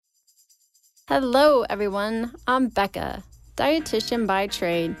Hello, everyone. I'm Becca, dietitian by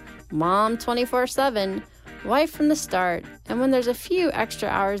trade, mom 24/7, wife from the start, and when there's a few extra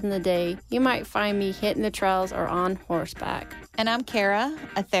hours in the day, you might find me hitting the trails or on horseback. And I'm Kara,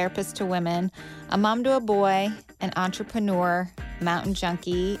 a therapist to women, a mom to a boy, an entrepreneur, mountain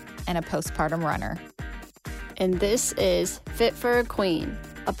junkie, and a postpartum runner. And this is Fit for a Queen,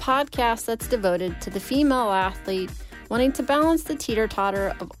 a podcast that's devoted to the female athlete wanting to balance the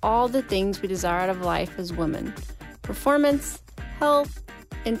teeter-totter of all the things we desire out of life as women: performance, health,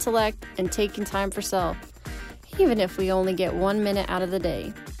 intellect, and taking time for self, even if we only get 1 minute out of the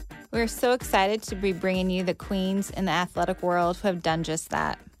day. We're so excited to be bringing you the queens in the athletic world who have done just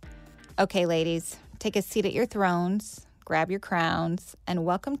that. Okay, ladies, take a seat at your thrones, grab your crowns, and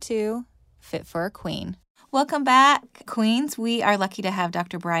welcome to Fit for a Queen. Welcome back, queens. We are lucky to have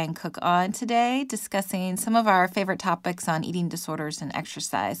Dr. Brian Cook on today discussing some of our favorite topics on eating disorders and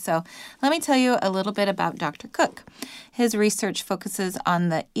exercise. So let me tell you a little bit about Dr. Cook. His research focuses on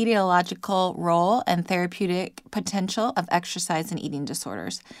the etiological role and therapeutic potential of exercise in eating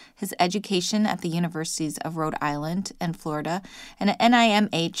disorders. His education at the universities of Rhode Island and Florida and an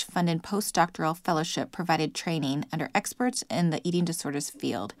NIMH-funded postdoctoral fellowship provided training under experts in the eating disorders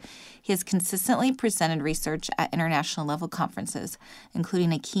field. He has consistently presented research at international level conferences,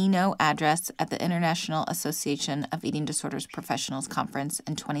 including a keynote address at the International Association of Eating Disorders Professionals Conference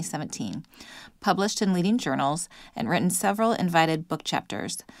in 2017, published in leading journals, and written several invited book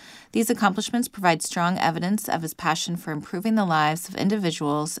chapters. These accomplishments provide strong evidence of his passion for improving the lives of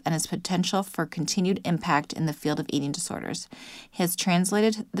individuals and his potential for continued impact in the field of eating disorders. He has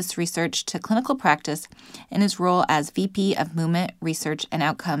translated this research to clinical practice in his role as VP of Movement Research and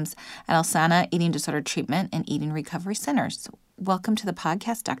Outcomes at Alsana Eating Disorder Treatment and Eating Recovery Centers. Welcome to the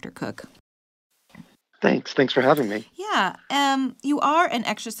podcast, Dr. Cook. Thanks for having me. Yeah, you are an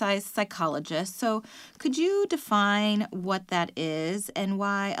exercise psychologist, so could you define what that is and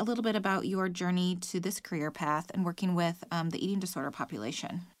why, a little bit about your journey to this career path and working with the eating disorder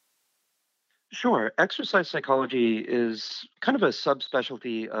population? Sure. Exercise psychology is kind of a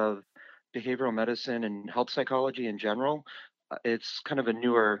subspecialty of behavioral medicine and health psychology in general. It's kind of a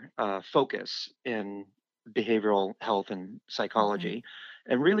newer focus in behavioral health and psychology.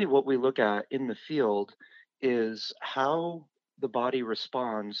 And really, what we look at in the field is how the body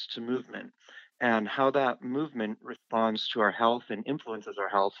responds to movement and how that movement responds to our health and influences our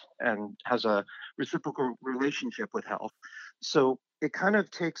health and has a reciprocal relationship with health. So it kind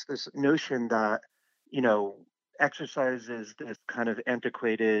of takes this notion that, you know, exercise is this kind of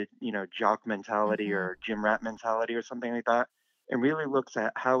antiquated, jock mentality Mm-hmm. or gym rat mentality or something like that, and really looks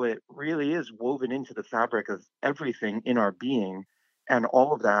at how it really is woven into the fabric of everything in our being. And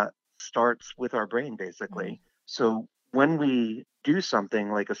all of that starts with our brain, Mm-hmm. basically. So when we do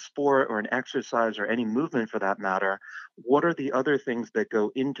something like a sport or an exercise or any movement for that matter, what are the other things that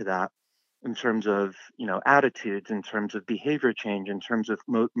go into that in terms of attitudes, in terms of behavior change, in terms of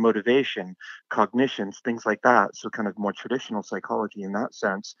motivation, cognitions, things like that. So kind of more traditional psychology in that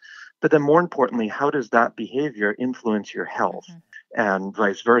sense. But then more importantly, how does that behavior influence your health Mm-hmm. and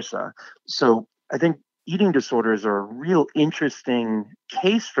vice versa? So I think eating disorders are a real interesting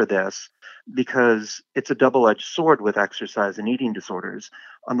case for this because it's a double-edged sword with exercise and eating disorders.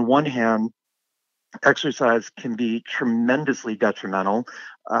 On the one hand, exercise can be tremendously detrimental,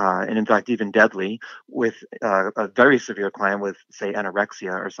 and in fact, even deadly, with a very severe client with, say,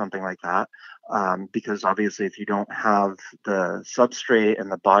 anorexia or something like that. Because obviously, if you don't have the substrate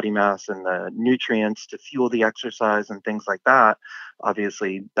and the body mass and the nutrients to fuel the exercise and things like that,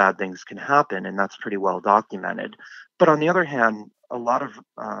 obviously, bad things can happen, and that's pretty well documented. But on the other hand, a lot of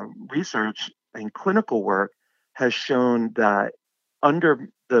research and clinical work has shown that under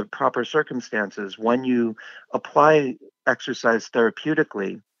the proper circumstances, when you apply exercise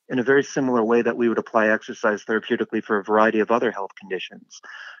therapeutically in a very similar way that we would apply exercise therapeutically for a variety of other health conditions,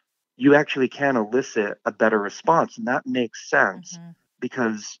 you actually can elicit a better response. And that makes sense Mm-hmm.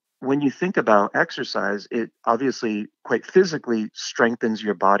 because when you think about exercise, it obviously quite physically strengthens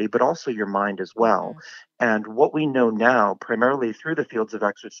your body, but also your mind as well. Mm-hmm. And what we know now, primarily through the fields of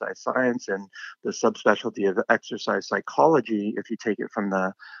exercise science and the subspecialty of exercise psychology, if you take it from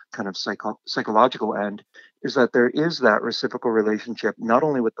the kind of psychological end, is that there is that reciprocal relationship, not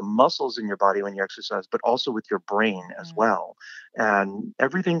only with the muscles in your body when you exercise, but also with your brain as Mm-hmm. well. And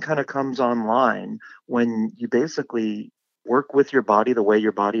everything kind of comes online when you basically work with your body the way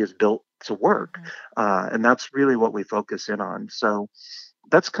your body is built to work. Mm-hmm. And that's really what we focus in on. So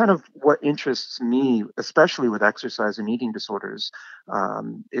that's kind of what interests me, especially with exercise and eating disorders,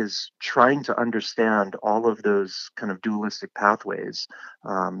 is trying to understand all of those kind of dualistic pathways.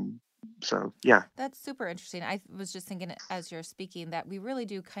 So, yeah, That's super interesting. I was just thinking as you're speaking that we really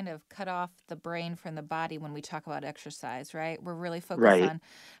do kind of cut off the brain from the body when we talk about exercise, right? We're really focused right. on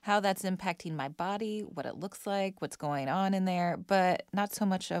how that's impacting my body, what it looks like, what's going on in there, but not so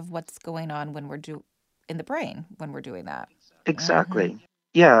much of what's going on when in the brain when we're doing that. Mm-hmm. Exactly.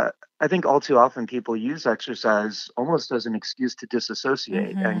 Yeah, I think all too often people use exercise almost as an excuse to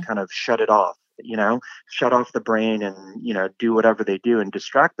disassociate Mm-hmm. and kind of shut it off, shut off the brain and, do whatever they do and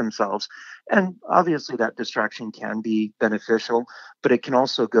distract themselves. And obviously that distraction can be beneficial, but it can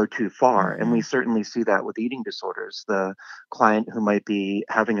also go too far. And we Mm-hmm. certainly see that with eating disorders. The client who might be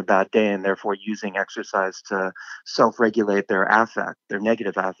having a bad day and therefore using exercise to self regulate their affect, their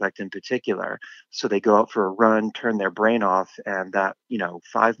negative affect in particular, so they go out for a run, turn their brain off, and that,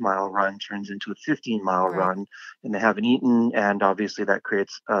 5 mile run turns into a 15-mile Right. run, and they haven't eaten. And obviously, that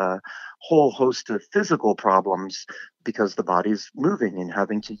creates a whole host of physical problems because the body's moving and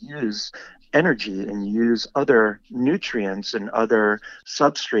having to use energy and use other nutrients and other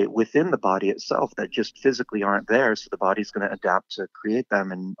substrate within the body itself that just physically aren't there. So the body's going to adapt to create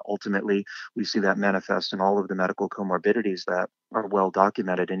them. And ultimately, we see that manifest in all of the medical comorbidities that are well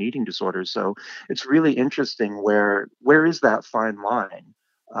documented in eating disorders. So it's really interesting where is that fine line.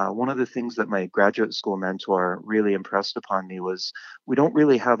 One of the things that my graduate school mentor really impressed upon me was we don't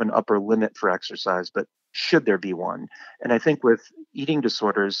really have an upper limit for exercise, but should there be one? And I think with eating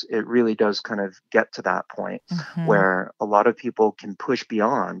disorders, it really does kind of get to that point Mm-hmm. where a lot of people can push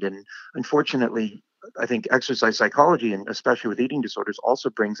beyond. And unfortunately, I think exercise psychology, and especially with eating disorders, also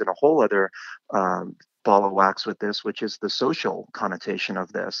brings in a whole other ball of wax with this, which is the social connotation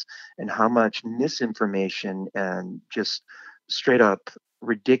of this and how much misinformation and just straight up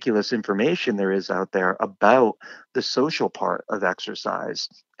ridiculous information there is out there about the social part of exercise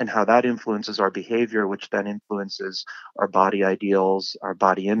and how that influences our behavior, which then influences our body ideals, our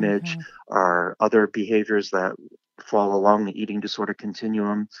body image, Mm-hmm. our other behaviors that fall along the eating disorder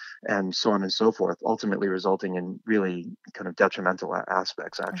continuum, and so on and so forth, ultimately resulting in really kind of detrimental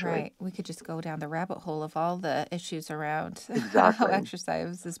aspects, actually. Right. We could just go down the rabbit hole of all the issues around how Exactly.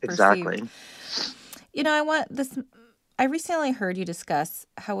 exercise is perceived. Exactly. I want this. I recently heard you discuss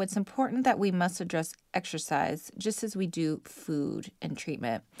how it's important that we must address exercise just as we do food and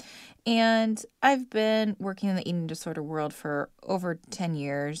treatment. And I've been working in the eating disorder world for over 10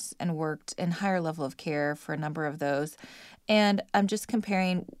 years and worked in higher level of care for a number of those. And I'm just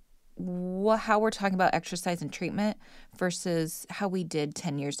comparing how we're talking about exercise and treatment versus how we did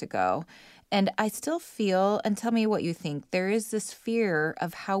 10 years ago. And I still feel, and tell me what you think, there is this fear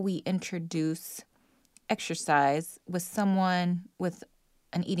of how we introduce exercise with someone with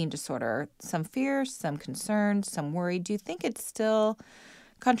an eating disorder. Some fear, some concern, some worry. Do you think it's still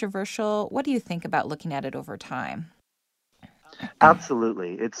controversial? What do you think about looking at it over time?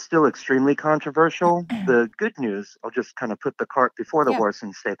 Absolutely. It's still extremely controversial. The good news, I'll just kind of put the cart before the Yeah. horse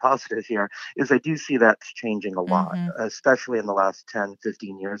and stay positive here, is I do see that's changing a lot, Mm-hmm. especially in the last 10,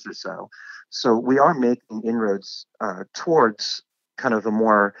 15 years or so. So we are making inroads towards kind of a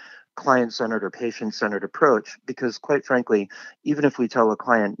more client centered or patient centered approach because, quite frankly, even if we tell a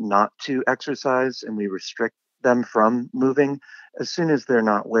client not to exercise and we restrict them from moving, as soon as they're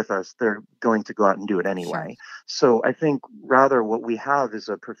not with us, they're going to go out and do it Sure. anyway. So I think rather what we have is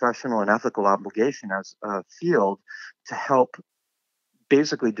a professional and ethical obligation as a field to help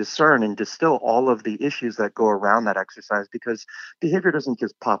basically discern and distill all of the issues that go around that exercise because behavior doesn't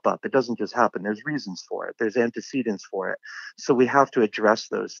just pop up. It doesn't just happen. There's reasons for it. There's antecedents for it. So we have to address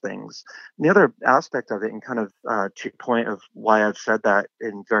those things. And the other aspect of it, and kind of to your point of why I've said that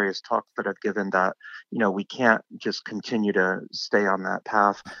in various talks that I've given, that we can't just continue to stay on that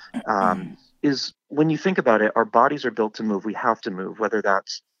path, is when you think about it, our bodies are built to move. We have to move, whether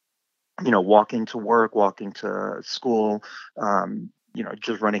that's walking to work, walking to school,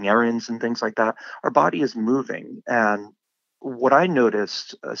 just running errands and things like that. Our body is moving. And what I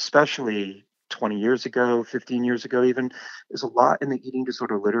noticed, especially 20 years ago, 15 years ago, even, is a lot in the eating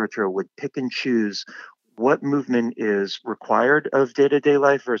disorder literature would pick and choose what movement is required of day to day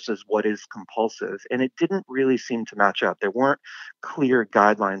life versus what is compulsive. And it didn't really seem to match up. There weren't clear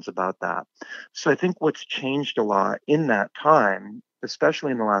guidelines about that. So I think what's changed a lot in that time,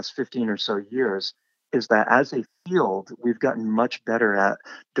 especially in the last 15 or so years, is that as a field, we've gotten much better at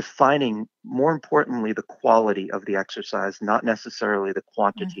defining, more importantly, the quality of the exercise, not necessarily the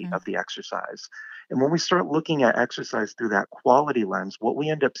quantity Mm-hmm. of the exercise. And when we start looking at exercise through that quality lens, what we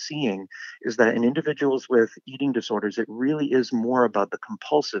end up seeing is that in individuals with eating disorders, it really is more about the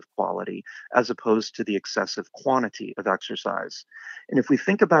compulsive quality as opposed to the excessive quantity of exercise. And if we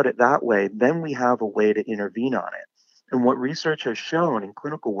think about it that way, then we have a way to intervene on it. And what research has shown, and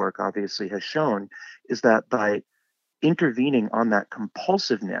clinical work obviously has shown, is that by intervening on that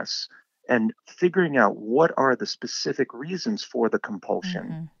compulsiveness and figuring out what are the specific reasons for the compulsion,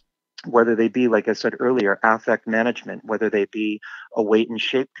 Mm-hmm. whether they be, like I said earlier, affect management, whether they be a weight and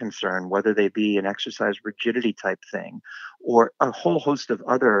shape concern, whether they be an exercise rigidity type thing, or a whole host of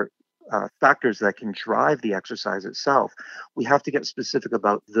other factors that can drive the exercise itself. We have to get specific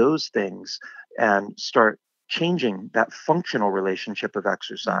about those things and start changing that functional relationship of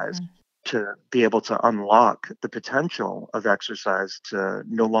exercise Mm-hmm. to be able to unlock the potential of exercise to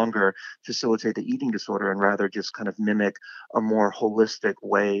no longer facilitate the eating disorder and rather just kind of mimic a more holistic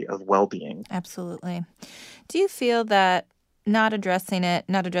way of well-being. Absolutely. Do you feel that not addressing it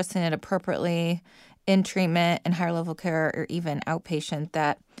appropriately in treatment and higher level care or even outpatient,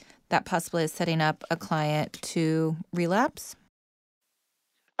 that possibly is setting up a client to relapse?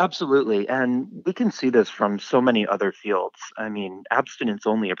 Absolutely. And we can see this from so many other fields. I mean, abstinence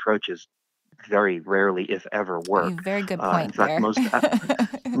only approaches very rarely, if ever, You work. very good In point fact, there.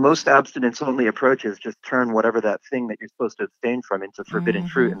 most abstinence only approaches just turn whatever that thing that you're supposed to abstain from into forbidden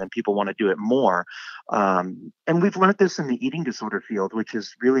fruit, Mm-hmm. and then people want to do it more. And we've learned this in the eating disorder field, which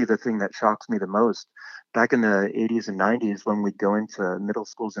is really the thing that shocks me the most. Back in the 80s and 90s, when we'd go into middle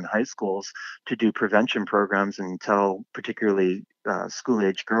schools and high schools to do prevention programs and tell particularly school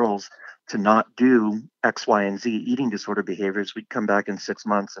age girls to not do X, Y, and Z eating disorder behaviors, we'd come back in 6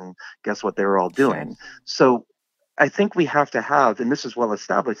 months and guess what they were all Sure. doing. So I think we have to have, and this is well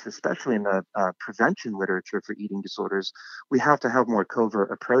established, especially in the prevention literature for eating disorders, we have to have more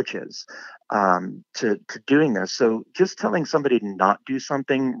covert approaches to doing this. So just telling somebody to not do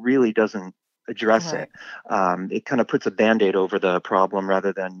something really doesn't address Right. it. It kind of puts a band-aid over the problem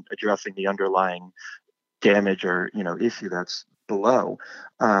rather than addressing the underlying damage or issue that's below.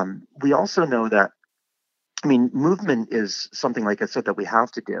 We also know that, I mean, movement is something, like I said, that we have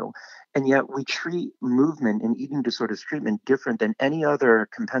to do. And yet we treat movement in eating disorders treatment different than any other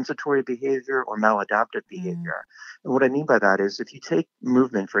compensatory behavior or maladaptive Mm. behavior. And what I mean by that is if you take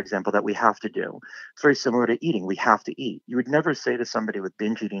movement, for example, that we have to do, it's very similar to eating. We have to eat. You would never say to somebody with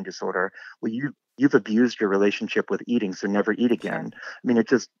binge eating disorder, well, you've abused your relationship with eating, so never eat Sure. again. I mean, it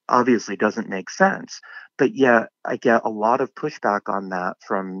just obviously doesn't make sense. But yet I get a lot of pushback on that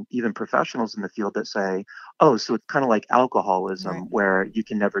from even professionals in the field that say, oh, so it's kind of like Right. alcoholism where you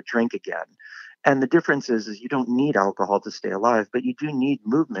can never drink again. And the difference is you don't need alcohol to stay alive, but you do need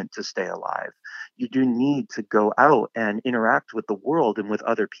movement to stay alive. You do need to go out and interact with the world and with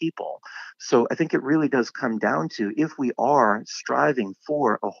other people. So I think it really does come down to, if we are striving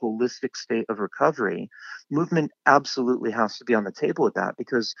for a holistic state of recovery, movement absolutely has to be on the table with that,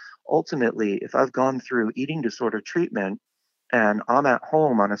 because ultimately, if I've gone through eating disorder treatment and I'm at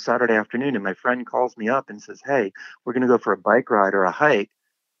home on a Saturday afternoon and my friend calls me up and says, hey, we're going to go for a bike ride or a hike,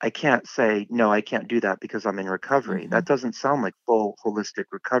 I can't say, no, I can't do that because I'm in recovery. Mm-hmm. That doesn't sound like full holistic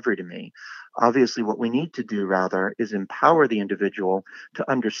recovery to me. Obviously, what we need to do rather is empower the individual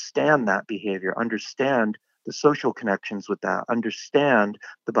to understand that behavior, understand the social connections with that, understand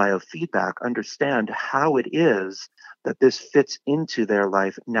the biofeedback, understand how it is that this fits into their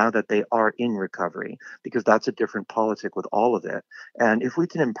life now that they are in recovery, because that's a different politic with all of it. And if we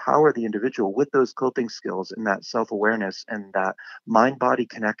can empower the individual with those coping skills and that self awareness and that mind body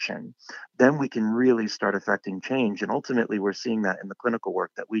connection, then we can really start affecting change. And ultimately, we're seeing that in the clinical work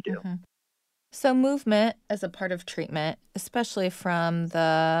that we do. Mm-hmm. So movement as a part of treatment, especially from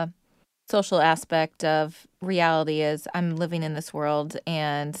the social aspect of reality, is I'm living in this world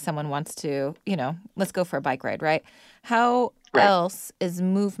and someone wants to, let's go for a bike ride, right? How Right. else is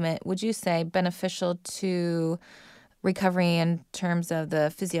movement, would you say, beneficial to recovery in terms of the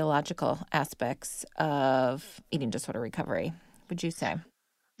physiological aspects of eating disorder recovery, would you say?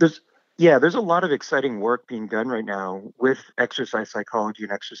 There's yeah, there's a lot of exciting work being done right now with exercise psychology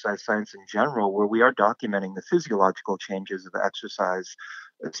and exercise science in general, where we are documenting the physiological changes of exercise,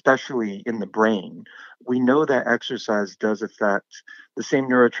 especially in the brain. We know that exercise does affect the same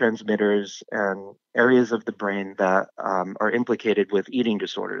neurotransmitters and areas of the brain that are implicated with eating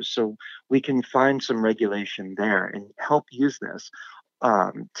disorders. So we can find some regulation there and help use this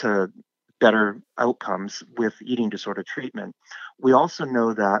to better outcomes with eating disorder treatment. We also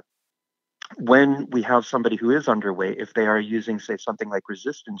know that when we have somebody who is underweight, if they are using, say, something like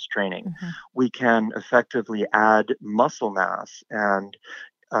resistance training, Mm-hmm. we can effectively add muscle mass and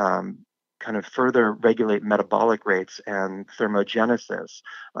um, kind of further regulate metabolic rates and thermogenesis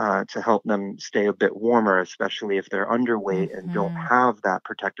to help them stay a bit warmer, especially if they're underweight and don't Mm-hmm. have that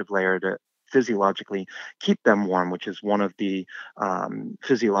protective layer to physiologically keep them warm, which is one of the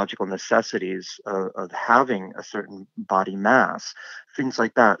physiological necessities of having a certain body mass, things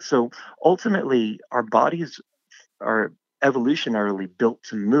like that. So ultimately, our bodies are evolutionarily built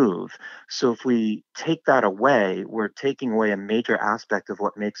to move. So if we take that away, we're taking away a major aspect of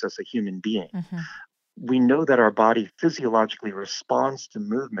what makes us a human being. We know that our body physiologically responds to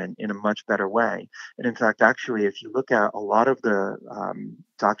movement in a much better way. And in fact, actually, if you look at a lot of the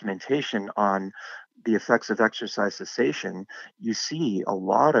documentation on the effects of exercise cessation, you see a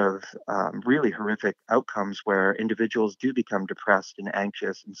lot of really horrific outcomes where individuals do become depressed and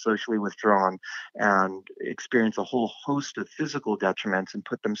anxious and socially withdrawn and experience a whole host of physical detriments and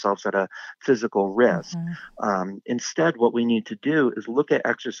put themselves at a physical risk. Instead, what we need to do is look at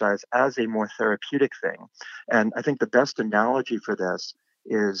exercise as a more therapeutic thing. And I think the best analogy for this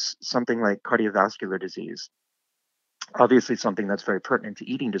is something like cardiovascular disease. Obviously, something that's very pertinent to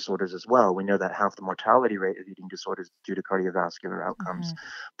eating disorders as well. We know that half the mortality rate of eating disorders is due to cardiovascular outcomes.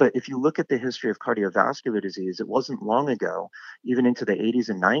 But if you look at the history of cardiovascular disease, it wasn't long ago, even into the 80s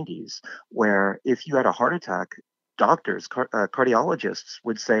and 90s, where if you had a heart attack, doctors, cardiologists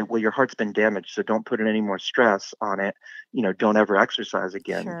would say, well, your heart's been damaged, so don't put any more stress on it. Don't ever exercise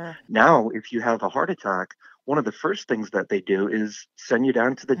again. Now, if you have a heart attack, one of the first things that they do is send you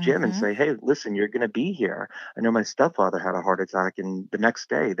down to the gym and say, hey, listen, you're going to be here. I know my stepfather had a heart attack, and the next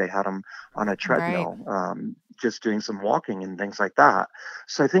day they had him on a treadmill, just doing some walking and things like that.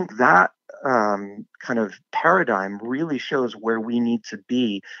 So I think that kind of paradigm really shows where we need to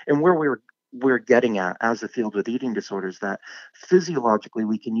be and where we're getting at as a field with eating disorders, that physiologically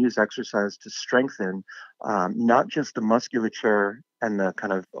we can use exercise to strengthen not just the musculature and the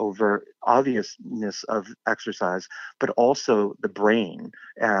kind of overt obviousness of exercise, but also the brain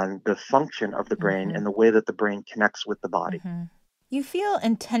and the function of the brain and the way that the brain connects with the body. You feel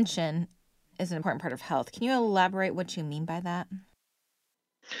intention is an important part of health. Can you elaborate what you mean by that?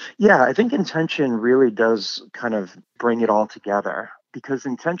 Yeah, I think intention really does kind of bring it all together, because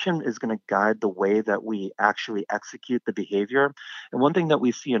intention is going to guide the way that we actually execute the behavior. And one thing that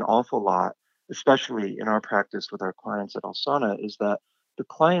we see an awful lot, especially in our practice with our clients at Alsana, is that the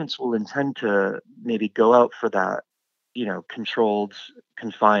clients will intend to maybe go out for that, controlled,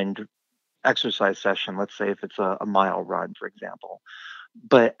 confined exercise session. Let's say if it's a mile run, for example.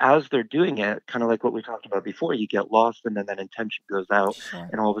 But as they're doing it, kind of like what we talked about before, you get lost and then that intention goes out.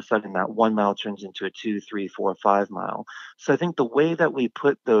 And all of a sudden that 1 mile turns into a 2, 3, 4, 5 mile. So I think the way that we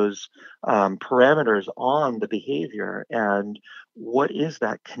put those parameters on the behavior and what is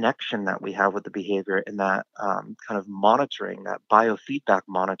that connection that we have with the behavior and that kind of monitoring, that biofeedback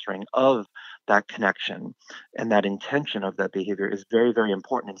monitoring of that connection and that intention of that behavior is very, very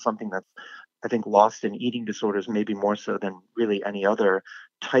important, and something that's, I think, lost in eating disorders, maybe more so than really any other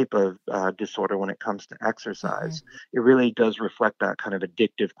type of disorder when it comes to exercise. It really does reflect that kind of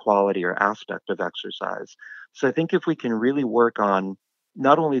addictive quality or aspect of exercise. So I think if we can really work on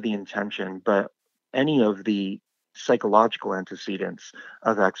not only the intention, but any of the psychological antecedents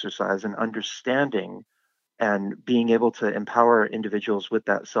of exercise and understanding and being able to empower individuals with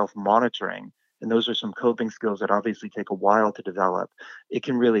that self-monitoring, and those are some coping skills that obviously take a while to develop, it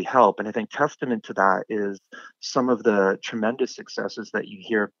can really help. And I think testament to that is some of the tremendous successes that you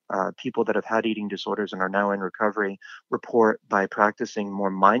hear people that have had eating disorders and are now in recovery report by practicing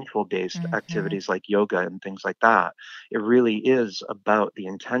more mindful-based activities like yoga and things like that. It really is about the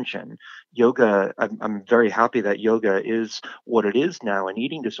intention. Yoga, I'm very happy that yoga is what it is now in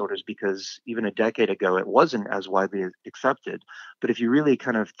eating disorders, because even a decade ago it wasn't as widely accepted. But if you really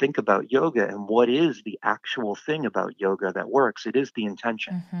kind of think about yoga and what is the actual thing about yoga that works, it is the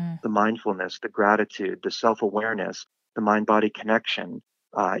intention, the mindfulness, the gratitude, the self-awareness, the mind-body connection,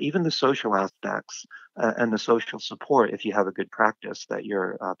 even the social aspects and the social support if you have a good practice that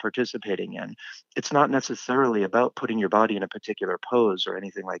you're participating in. It's not necessarily about putting your body in a particular pose or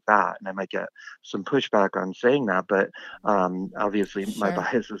anything like that. And I might get some pushback on saying that, but obviously my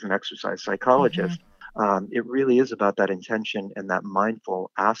bias as an exercise psychologist. It really is about that intention and that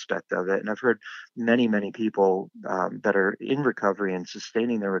mindful aspect of it. And I've heard many, many people that are in recovery and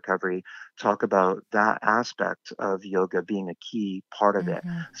sustaining their recovery talk about that aspect of yoga being a key part of it.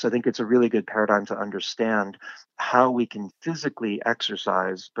 So I think it's a really good paradigm to understand how we can physically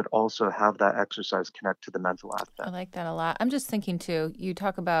exercise, but also have that exercise connect to the mental aspect. I like that a lot. I'm just thinking too, you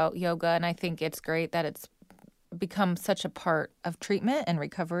talk about yoga, and I think it's great that it's become such a part of treatment and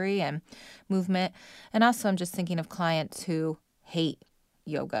recovery and movement. And also I'm just thinking of clients who hate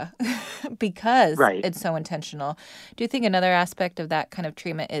yoga because it's so intentional. Do you think another aspect of that kind of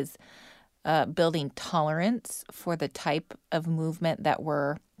treatment is building tolerance for the type of movement that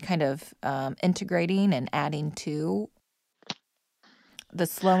we're kind of integrating and adding to the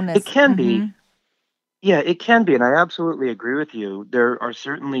slowness. It can be. Yeah, it can be. And I absolutely agree with you. There are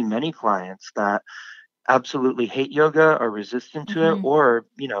certainly many clients that absolutely hate yoga, are resistant to it, or,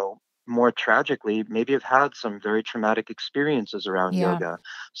 more tragically, maybe have had some very traumatic experiences around Yeah. yoga.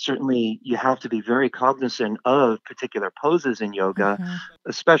 Certainly, you have to be very cognizant of particular poses in yoga,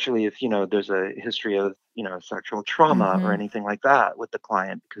 especially if, there's a history of, sexual trauma or anything like that with the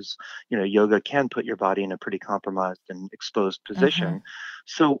client, because, yoga can put your body in a pretty compromised and exposed position.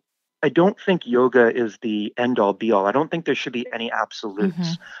 So I don't think yoga is the end all be all. I don't think there should be any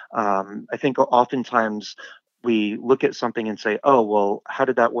absolutes. I think oftentimes we look at something and say, oh, well, how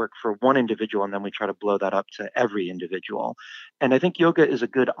did that work for one individual? And then we try to blow that up to every individual. And I think yoga is a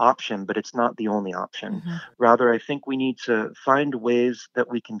good option, but it's not the only option. Rather, I think we need to find ways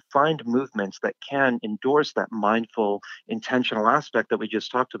that we can find movements that can endorse that mindful, intentional aspect that we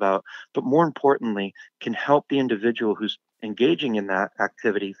just talked about, but more importantly, can help the individual who's engaging in that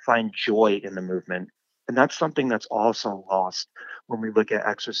activity find joy in the movement. And that's something that's also lost when we look at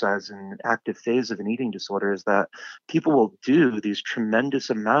exercise in an active phase of an eating disorder, is that people will do these tremendous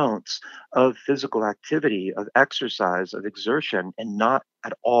amounts of physical activity, of exercise, of exertion, and not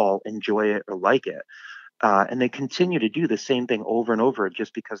at all enjoy it or like it. And they continue to do the same thing over and over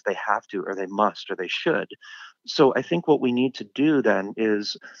just because they have to, or they must, or they should. So I think what we need to do then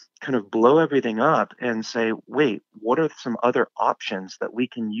is kind of blow everything up and say, wait, what are some other options that we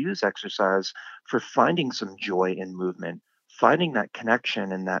can use exercise for finding some joy in movement, finding that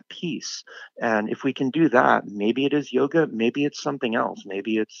connection and that peace? And if we can do that, maybe it is yoga, maybe it's something else.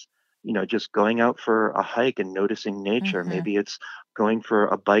 Maybe it's, just going out for a hike and noticing nature. Maybe it's going for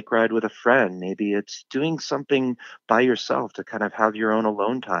a bike ride with a friend. Maybe it's doing something by yourself to kind of have your own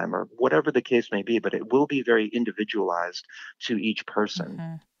alone time, or whatever the case may be, but it will be very individualized to each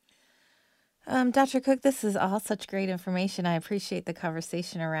person. Dr. Cook, this is all such great information. I appreciate the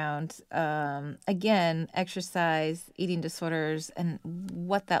conversation around, again, exercise, eating disorders, and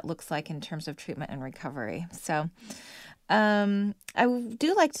what that looks like in terms of treatment and recovery. So I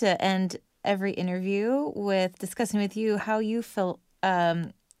do like to end every interview with discussing with you how you feel.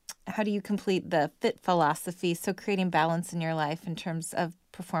 How do you complete the FIT philosophy? So creating balance in your life in terms of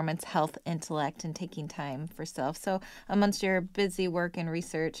performance, health, intellect, and taking time for self. So amongst your busy work and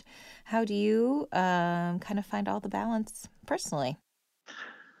research, how do you kind of find all the balance personally?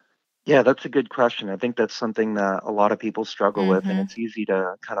 Yeah, that's a good question. I think that's something that a lot of people struggle with, and it's easy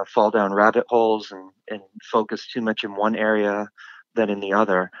to kind of fall down rabbit holes and focus too much in one area than in the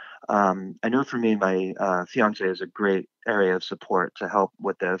other. I know for me, my fiance is a great area of support to help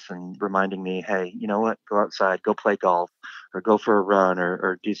with this, and reminding me, hey, you know what, go outside, go play golf, or go for a run,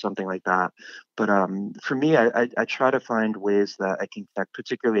 or do something like that. But for me, I try to find ways that I can connect,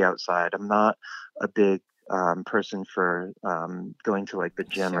 particularly outside. I'm not a big person for going to like the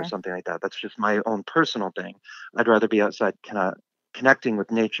gym or something like that. That's just my own personal thing. I'd rather be outside kind of connecting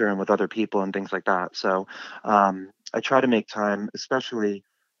with nature and with other people and things like that. So I try to make time, especially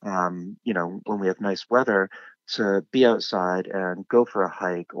when we have nice weather, to be outside and go for a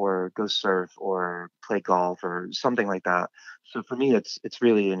hike or go surf or play golf or something like that. So for me, it's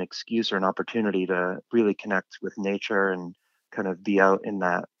really an excuse or an opportunity to really connect with nature and kind of be out in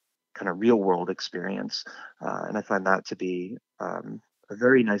that kind of real world experience. And I find that to be a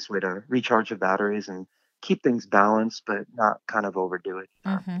very nice way to recharge the batteries and keep things balanced, but not kind of overdo it.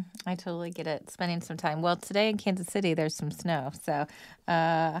 I totally get it. Spending some time. Well, today in Kansas City, there's some snow. So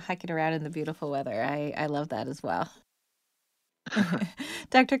hiking around in the beautiful weather. I love that as well.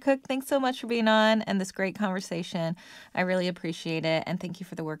 Dr. Cook, thanks so much for being on and this great conversation. I really appreciate it. And thank you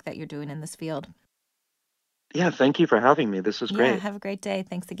for the work that you're doing in this field. Yeah, thank you for having me. This was great. Yeah, have a great day.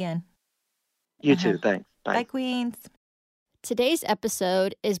 Thanks again. You too. Thanks. Bye. Bye, Queens. Today's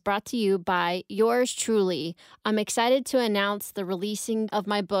episode is brought to you by yours truly. I'm excited to announce the releasing of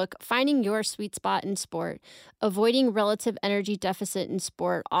my book, Finding Your Sweet Spot in Sport, Avoiding Relative Energy Deficit in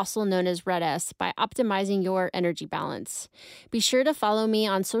Sport, also known as RED-S, by optimizing your energy balance. Be sure to follow me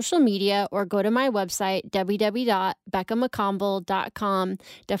on social media or go to my website, www.beccamccombel.com,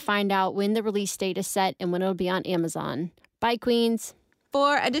 to find out when the release date is set and when it'll be on Amazon. Bye, Queens.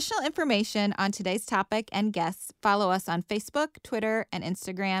 For additional information on today's topic and guests, follow us on Facebook, Twitter, and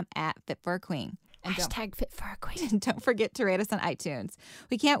Instagram at Fit for a Queen. And Hashtag Fit for a Queen. Don't forget to rate us on iTunes.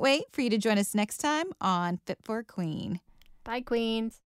 We can't wait for you to join us next time on Fit for a Queen. Bye, Queens.